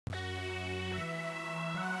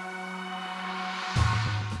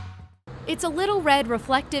It's a little red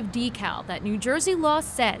reflective decal that New Jersey law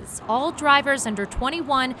says all drivers under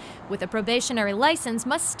 21 with a probationary license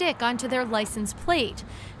must stick onto their license plate.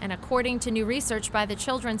 And according to new research by the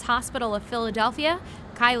Children's Hospital of Philadelphia,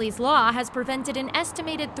 Kyleigh's law has prevented an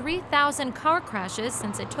estimated 3,000 car crashes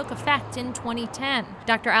since it took effect in 2010.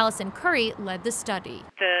 Dr. Allison Curry led the study.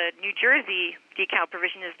 The New Jersey decal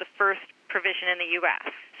provision is the first provision in the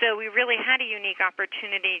U.S. So we really had a unique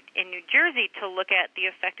opportunity in New Jersey to look at the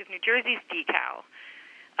effect of New Jersey's decal.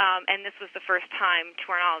 And this was the first time,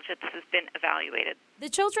 to our knowledge, that this has been evaluated. The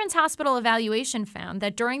Children's Hospital evaluation found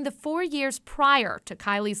that during the 4 years prior to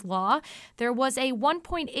Kyleigh's law, there was a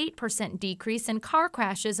 1.8% decrease in car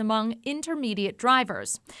crashes among intermediate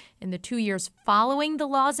drivers. In the 2 years following the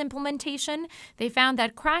law's implementation, they found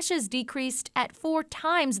that crashes decreased at 4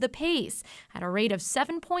 times the pace, at a rate of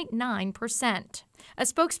 7.9%. A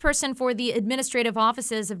spokesperson for the administrative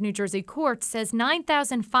offices of New Jersey courts says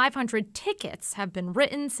 9,500 tickets have been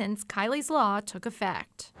written since Kyleigh's law took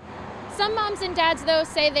effect. Some moms and dads, though,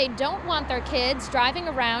 say they don't want their kids driving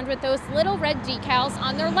around with those little red decals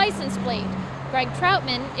on their license plate. Greg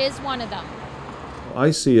Troutman is one of them.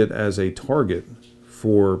 I see it as a target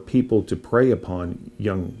for people to prey upon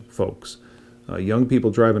young folks. Young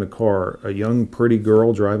people driving a car, a young pretty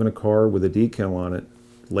girl driving a car with a decal on it,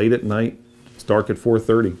 late at night. It's dark at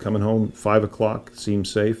 4:30, coming home 5 o'clock,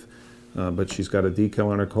 seems safe, but she's got a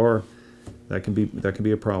decal on her car. That can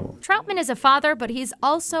be a problem. Troutman is a father, but he's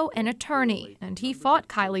also an attorney, and he fought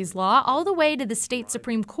Kyleigh's law all the way to the state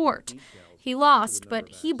Supreme Court. He lost, but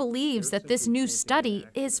he believes that this new study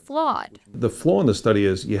is flawed. The flaw in the study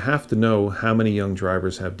is you have to know how many young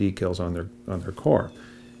drivers have decals on their car.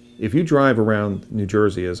 If you drive around New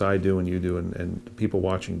Jersey, as I do and you do and people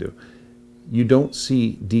watching do, you don't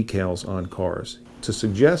see decals on cars. To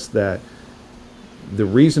suggest that the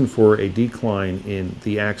reason for a decline in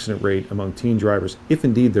the accident rate among teen drivers, if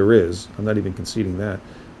indeed there is, I'm not even conceding that,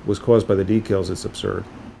 was caused by the decals, it's absurd.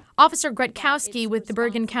 Officer Gretkowski with the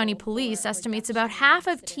Bergen County Police estimates about half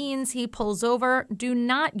of teens he pulls over do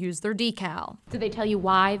not use their decal. Do they tell you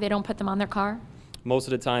why they don't put them on their car? Most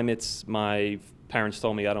of the time it's my parents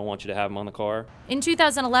told me I don't want you to have them on the car. In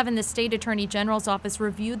 2011, the State Attorney General's office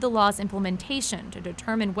reviewed the law's implementation to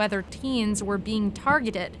determine whether teens were being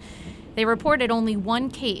targeted. They reported only one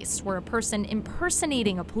case where a person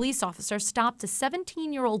impersonating a police officer stopped a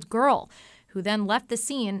 17-year-old girl who then left the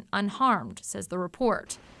scene unharmed, says the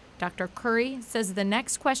report. Dr. Curry says the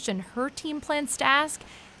next question her team plans to ask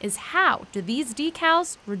is how do these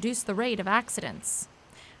decals reduce the rate of accidents?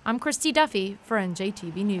 I'm Christy Duffy for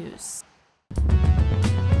NJTV News.